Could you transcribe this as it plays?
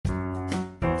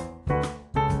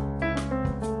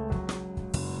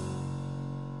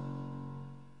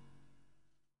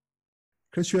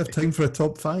Chris, you have time for a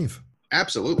top five?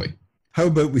 Absolutely. How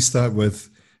about we start with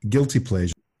guilty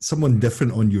pleasure? Someone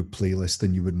different on your playlist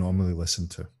than you would normally listen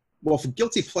to. Well, for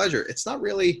guilty pleasure, it's not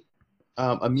really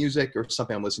a music or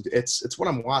something I'm listening to. It's what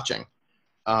I'm watching.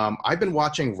 I've been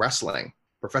watching wrestling,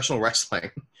 professional wrestling,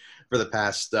 for the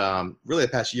past really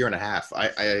the past year and a half.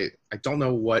 I don't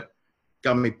know what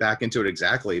got me back into it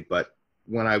exactly, but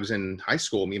when I was in high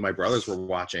school, me and my brothers were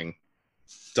watching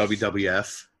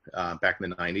WWF back in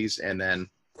the 90s, and then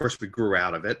of course we grew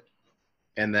out of it.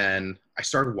 And then I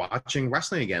started watching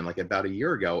wrestling again, like about a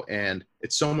year ago, and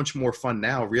it's so much more fun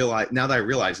now. Now that I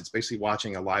realize it's basically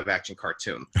watching a live action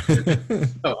cartoon.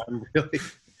 So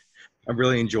I'm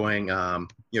really enjoying,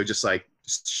 just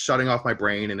shutting off my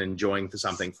brain and enjoying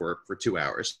something for 2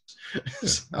 hours.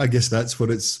 I guess that's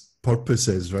what its purpose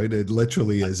is, right? It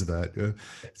literally is that.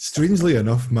 Strangely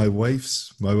enough, my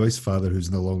wife's father,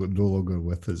 who's no longer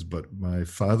with us, but my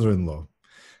father-in-law,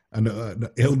 an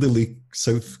elderly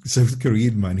South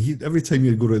Korean man, every time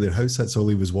you'd go to their house, that's all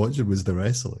he was watching was the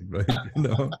wrestling, right?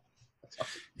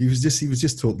 He was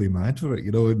just totally mad for it,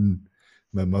 and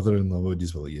my mother-in-law would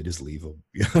just, well, you just leave him.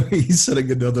 He's sitting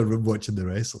in the other room watching the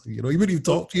wrestling. He wouldn't even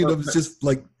talk to you. It was just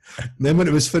like, then when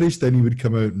it was finished, then he would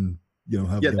come out and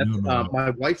have dinner.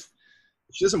 My wife,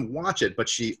 she doesn't watch it, but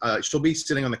she'll be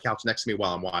sitting on the couch next to me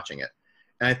while I'm watching it,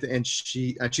 and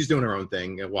she's doing her own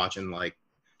thing, watching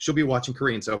she'll be watching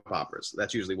Korean soap operas.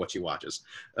 That's usually what she watches.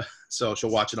 So she'll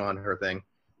watch it on her thing.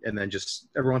 And then just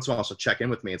every once in a while she'll check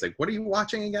in with me. It's like, what are you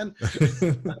watching again?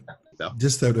 So.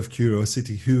 Just out of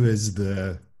curiosity, who is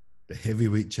the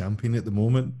heavyweight champion at the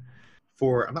moment?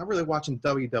 I'm not really watching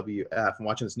WWF. I'm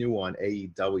watching this new one,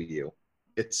 AEW.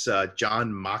 It's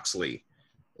Jon Moxley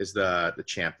is the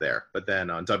champ there. But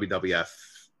then on WWF,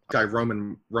 guy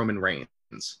Roman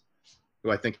Reigns,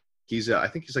 who I think he's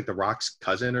like The Rock's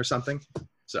cousin or something.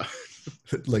 So,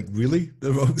 like, really,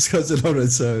 The Rock's cousin, or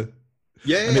it's a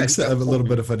little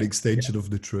bit of an extension of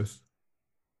the truth.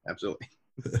 Absolutely.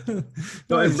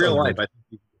 No, in real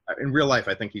life,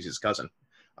 I think he's his cousin.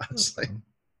 Honestly,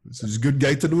 this is a good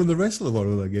guy to know in the wrestling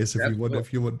world, I guess.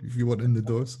 If you want in the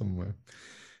door somewhere.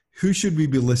 Who should we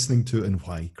be listening to and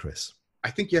why, Chris?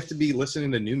 I think you have to be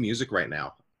listening to new music right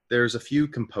now. There's a few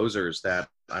composers that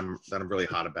I'm really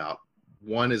hot about.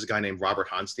 One is a guy named Robert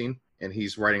Honstein, and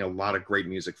he's writing a lot of great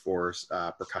music for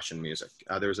percussion music.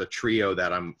 There's a trio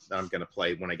that I'm going to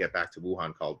play when I get back to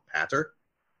Wuhan called Patter.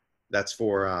 That's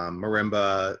for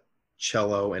marimba,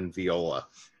 cello, and viola.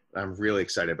 I'm really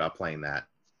excited about playing that.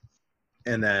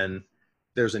 And then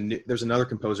there's another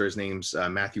composer. His name's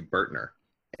Matthew Bertner,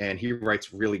 and he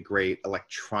writes really great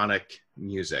electronic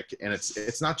music. And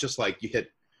it's not just like you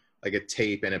hit like a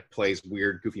tape and it plays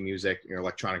weird, goofy music,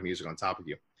 electronic music on top of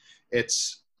you.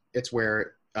 It's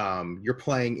where you're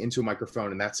playing into a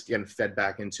microphone and that's getting fed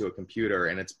back into a computer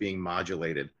and it's being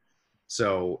modulated.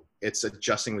 So it's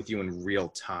adjusting with you in real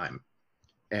time.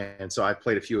 And so I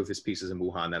played a few of his pieces in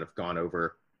Wuhan that have gone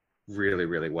over really,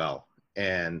 really well.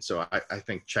 And so I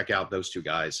think check out those two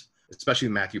guys, especially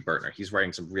Matthew Bertner. He's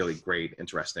writing some really great,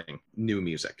 interesting new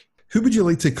music. Who would you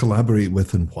like to collaborate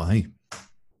with and why?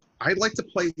 I'd like to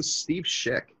play with Steve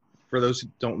Schick. For those who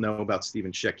don't know about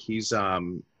Steven Schick, he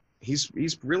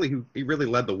really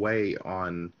led the way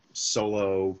on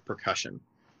solo percussion,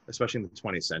 especially in the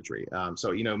 20th century.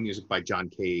 So music by John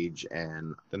Cage,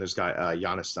 and then there's guy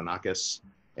Yannis Xenakis,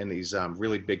 and these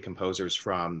really big composers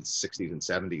from the 60s and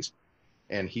 70s.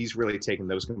 And he's really taken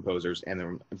those composers and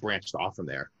then branched off from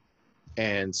there.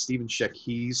 And Steven Schick,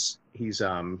 he's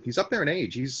up there in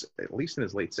age. He's at least in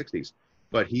his late 60s,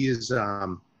 but he has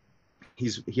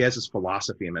this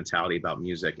philosophy and mentality about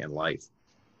music and life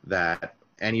that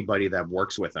anybody that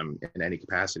works with him in any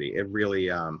capacity, it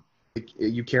really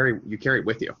you carry it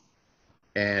with you.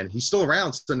 And he's still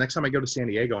around, so next time I go to San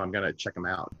Diego, I'm gonna check him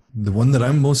out. The one that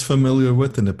I'm most familiar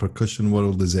with in the percussion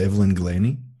world is Evelyn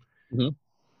Glennie. Mm-hmm.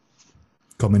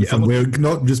 Coming from where,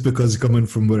 not just because coming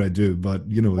from where I do, but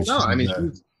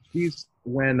he's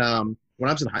when I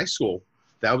was in high school,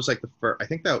 that was like the first. I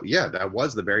think that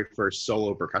was the very first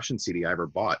solo percussion CD I ever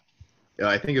bought.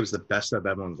 I think it was the best of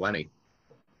Evelyn Glennie.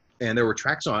 And there were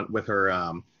tracks on with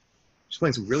her. She's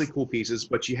playing some really cool pieces,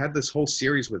 but she had this whole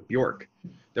series with Bjork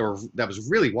that was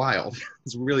really wild.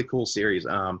 It's a really cool series.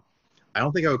 I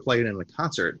don't think I would play it in a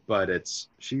concert, but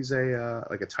she's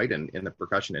a titan in the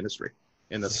percussion industry,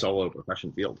 in the solo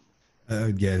percussion field.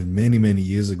 Many, many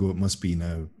years ago, it must be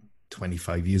now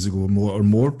 25 years ago or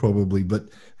more probably. But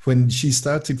when she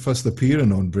started first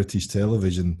appearing on British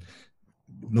television,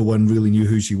 no one really knew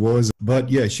who she was. But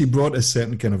yeah, she brought a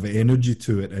certain kind of energy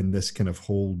to it and this kind of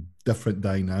whole different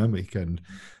dynamic. And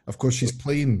of course, she's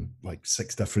playing like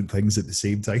 6 different things at the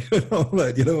same time and all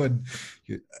that,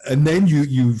 and then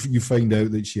you find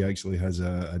out that she actually has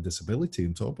a disability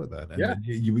on top of that, and Yeah.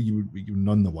 you're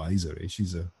none the wiser.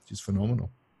 She's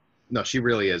phenomenal. No, she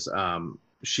really is.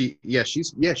 She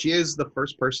is the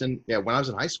first person. Yeah, when I was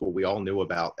in high school, we all knew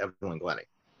about Evelyn Glennie,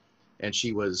 and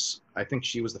I think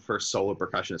she was the first solo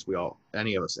percussionist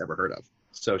any of us ever heard of.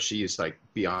 So she's like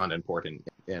beyond important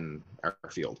in our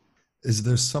field. Is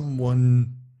there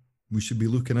someone we should be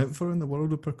looking out for in the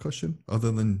world of percussion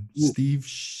other than Steve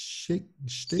Schick?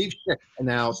 Steve Schick.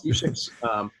 Now Steve Schick's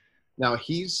now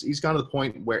he's gone to the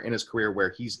point where in his career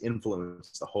where he's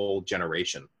influenced the whole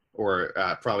generation, or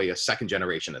probably a second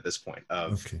generation at this point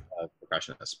of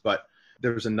percussionists. But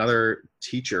there was another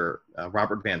teacher,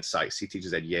 Robert Van Cise. He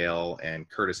teaches at Yale and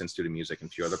Curtis Institute of Music and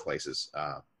a few other places,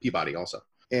 Peabody also.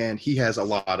 And he has a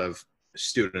lot of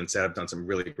students that have done some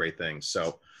really great things.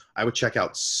 So I would check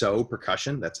out So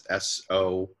Percussion. That's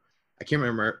S-O. I can't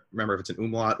remember if it's an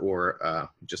umlaut or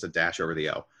just a dash over the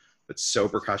O. But So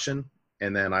Percussion.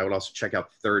 And then I would also check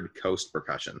out Third Coast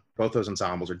Percussion. Both those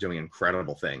ensembles are doing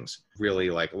incredible things. Really,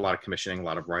 like a lot of commissioning, a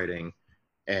lot of writing.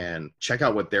 And check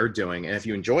out what they're doing. And if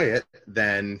you enjoy it,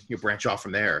 then you branch off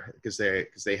from there, because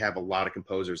they have a lot of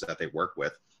composers that they work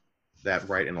with that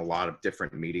write in a lot of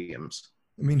different mediums.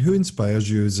 I mean, who inspires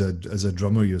you as a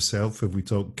drummer yourself? If we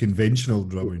talk conventional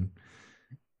drumming,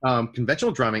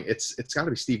 conventional drumming, it's got to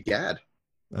be Steve Gadd.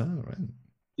 Oh, right.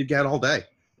 Steve Gadd all day.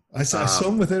 I saw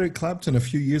him with Eric Clapton a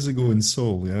few years ago in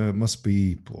Seoul. Yeah, it must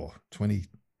be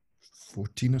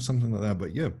 2014 or something like that.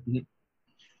 But yeah.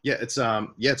 Yeah, it's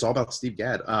all about Steve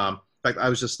Gadd. In fact, I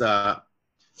was just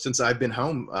since I've been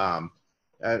home,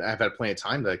 I've had plenty of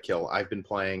time to kill. I've been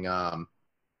playing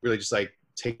really just like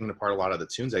taking apart a lot of the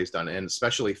tunes that he's done, and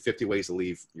especially 50 Ways to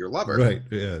Leave Your Lover. Right.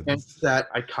 Yeah. And that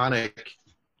iconic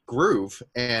groove,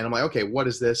 and I'm like, okay, what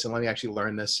is this? And let me actually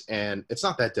learn this. And it's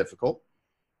not that difficult,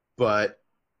 but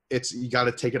you got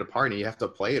to take it apart and you have to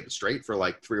play it straight for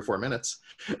like 3 or 4 minutes.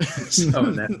 So,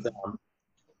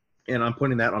 and I'm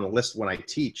putting that on a list when I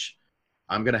teach.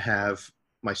 I'm going to have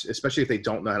especially if they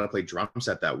don't know how to play drum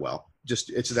set that well,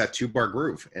 it's that 2-bar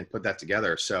groove and put that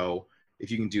together. So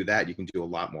if you can do that, you can do a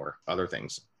lot more other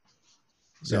things.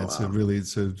 So yeah,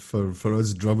 for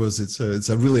us drummers, it's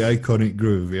a really iconic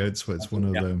groove. Yeah, it's one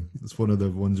of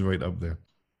the ones right up there.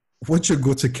 What's your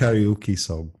go-to karaoke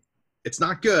song? It's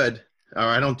not good.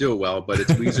 I don't do it well, but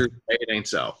it's Weezer's Hey, It Ain't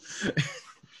So.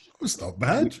 It's not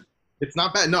bad. It's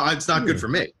not bad. No, it's not good for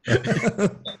me.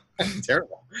 It's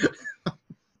terrible.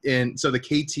 And so the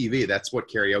KTV, that's what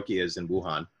karaoke is in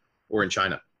Wuhan or in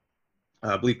China.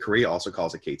 I believe Korea also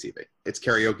calls it KTV. It's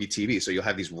karaoke TV. So you'll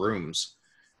have these rooms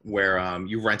where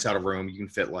you rent out a room. You can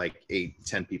fit like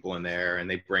 8-10 people in there, and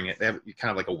they have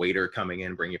kind of like a waiter coming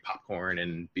in, bring you popcorn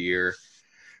and beer.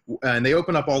 And they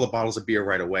open up all the bottles of beer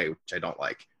right away, which I don't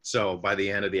like. So by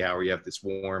the end of the hour, you have this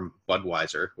warm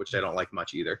Budweiser, which I don't like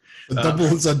much either.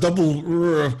 It's a double.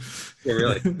 Yeah,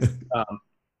 really.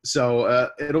 So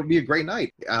it'll be a great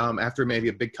night. After maybe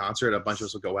a big concert, a bunch of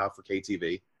us will go out for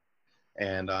KTV.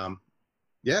 And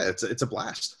yeah, it's a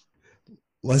blast.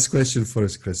 Last question for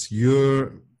us, Chris.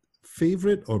 Your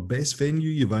favorite or best venue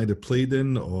you've either played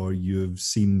in or you've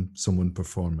seen someone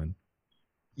perform in?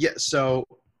 Yeah, so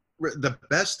the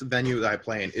best venue that I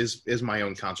play in is my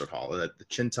own concert hall, the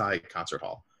Chintai Concert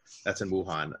Hall. That's in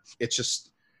Wuhan.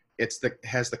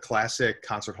 Has the classic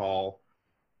concert hall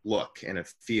look and a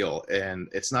feel, and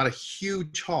it's not a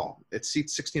huge hall. It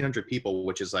seats 1,600 people,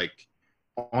 which is like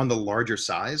on the larger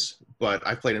size, but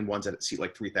I've played in ones that seat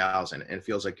like 3,000, and it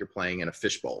feels like you're playing in a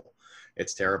fishbowl.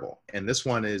 It's terrible. And this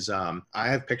one is, I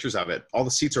have pictures of it. All the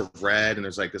seats are red, and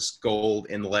there's like this gold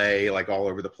inlay like all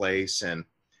over the place, and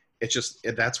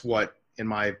that's what, in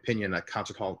my opinion, a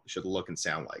concert hall should look and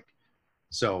sound like.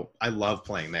 So I love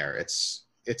playing there. It's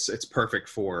perfect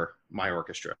for my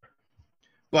orchestra.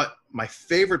 But my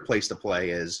favorite place to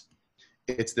play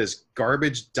it's this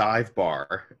garbage dive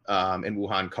bar in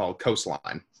Wuhan called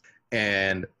Coastline.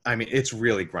 And I mean, it's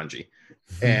really grungy.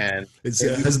 And it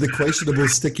has the questionable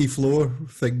sticky floor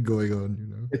thing going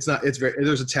on, It's not,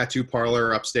 there's a tattoo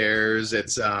parlor upstairs.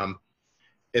 It's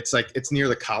near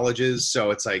the colleges.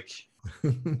 So it's like,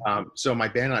 so my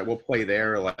band and I will play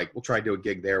there. Like we'll try to do a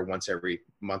gig there once every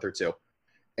month or two,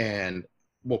 and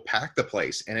we'll pack the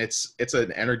place. And it's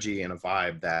an energy and a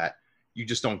vibe that you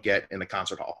just don't get in the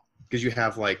concert hall, because you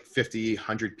have like 50,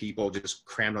 100 people just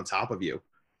crammed on top of you.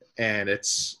 And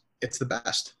it's the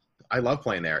best. I love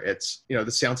playing there. It's, the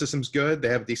sound system's good. They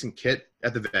have a decent kit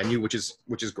at the venue, which is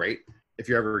great. If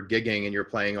you're ever gigging and you're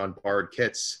playing on borrowed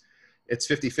kits, it's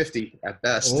 50-50 at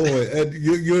best. Oh, and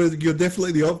you're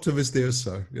definitely the optimist there,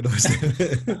 sir. You know,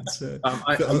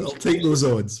 I'll take those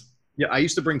odds. Yeah, I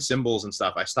used to bring cymbals and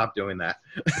stuff. I stopped doing that.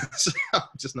 So I'm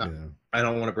just not. Yeah. I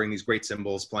don't want to bring these great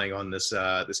cymbals playing on this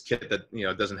this kit that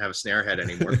doesn't have a snare head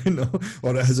anymore. No,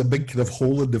 or it has a big kind of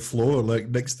hole in the floor, like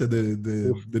next to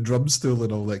the drum stool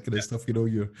and all that kind of stuff.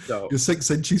 You're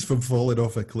 6 inches from falling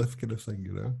off a cliff, kind of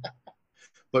thing.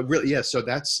 But really, yeah. So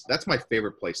that's my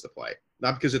favorite place to play.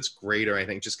 Not because it's great or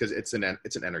anything, just because it's an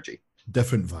energy.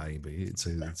 Different vibe. It's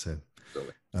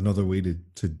another way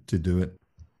to do it.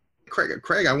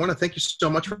 Craig, I want to thank you so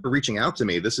much for reaching out to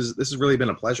me. This has really been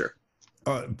a pleasure.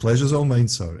 Pleasure's all mine,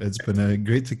 sir. It's been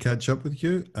great to catch up with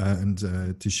you and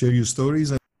to share your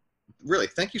stories. Really,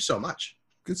 thank you so much.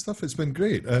 Good stuff. It's been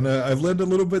great, and I've learned a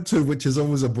little bit too, which is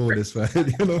always a bonus, right?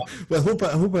 Well, I hope I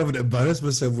haven't embarrassed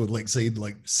myself with saying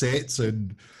sets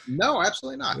and. No,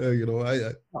 absolutely not.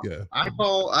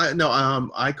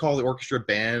 I call the orchestra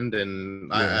band, and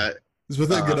it's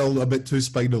without getting a bit too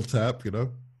Spinal Tap,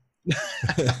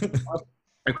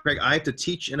 And Craig, I have to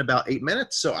teach in about 8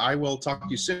 minutes, so I will talk to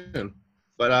you soon.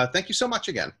 But thank you so much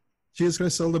again. Cheers,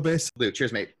 Chris. All the best.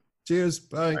 Cheers, mate. Cheers.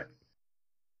 Bye.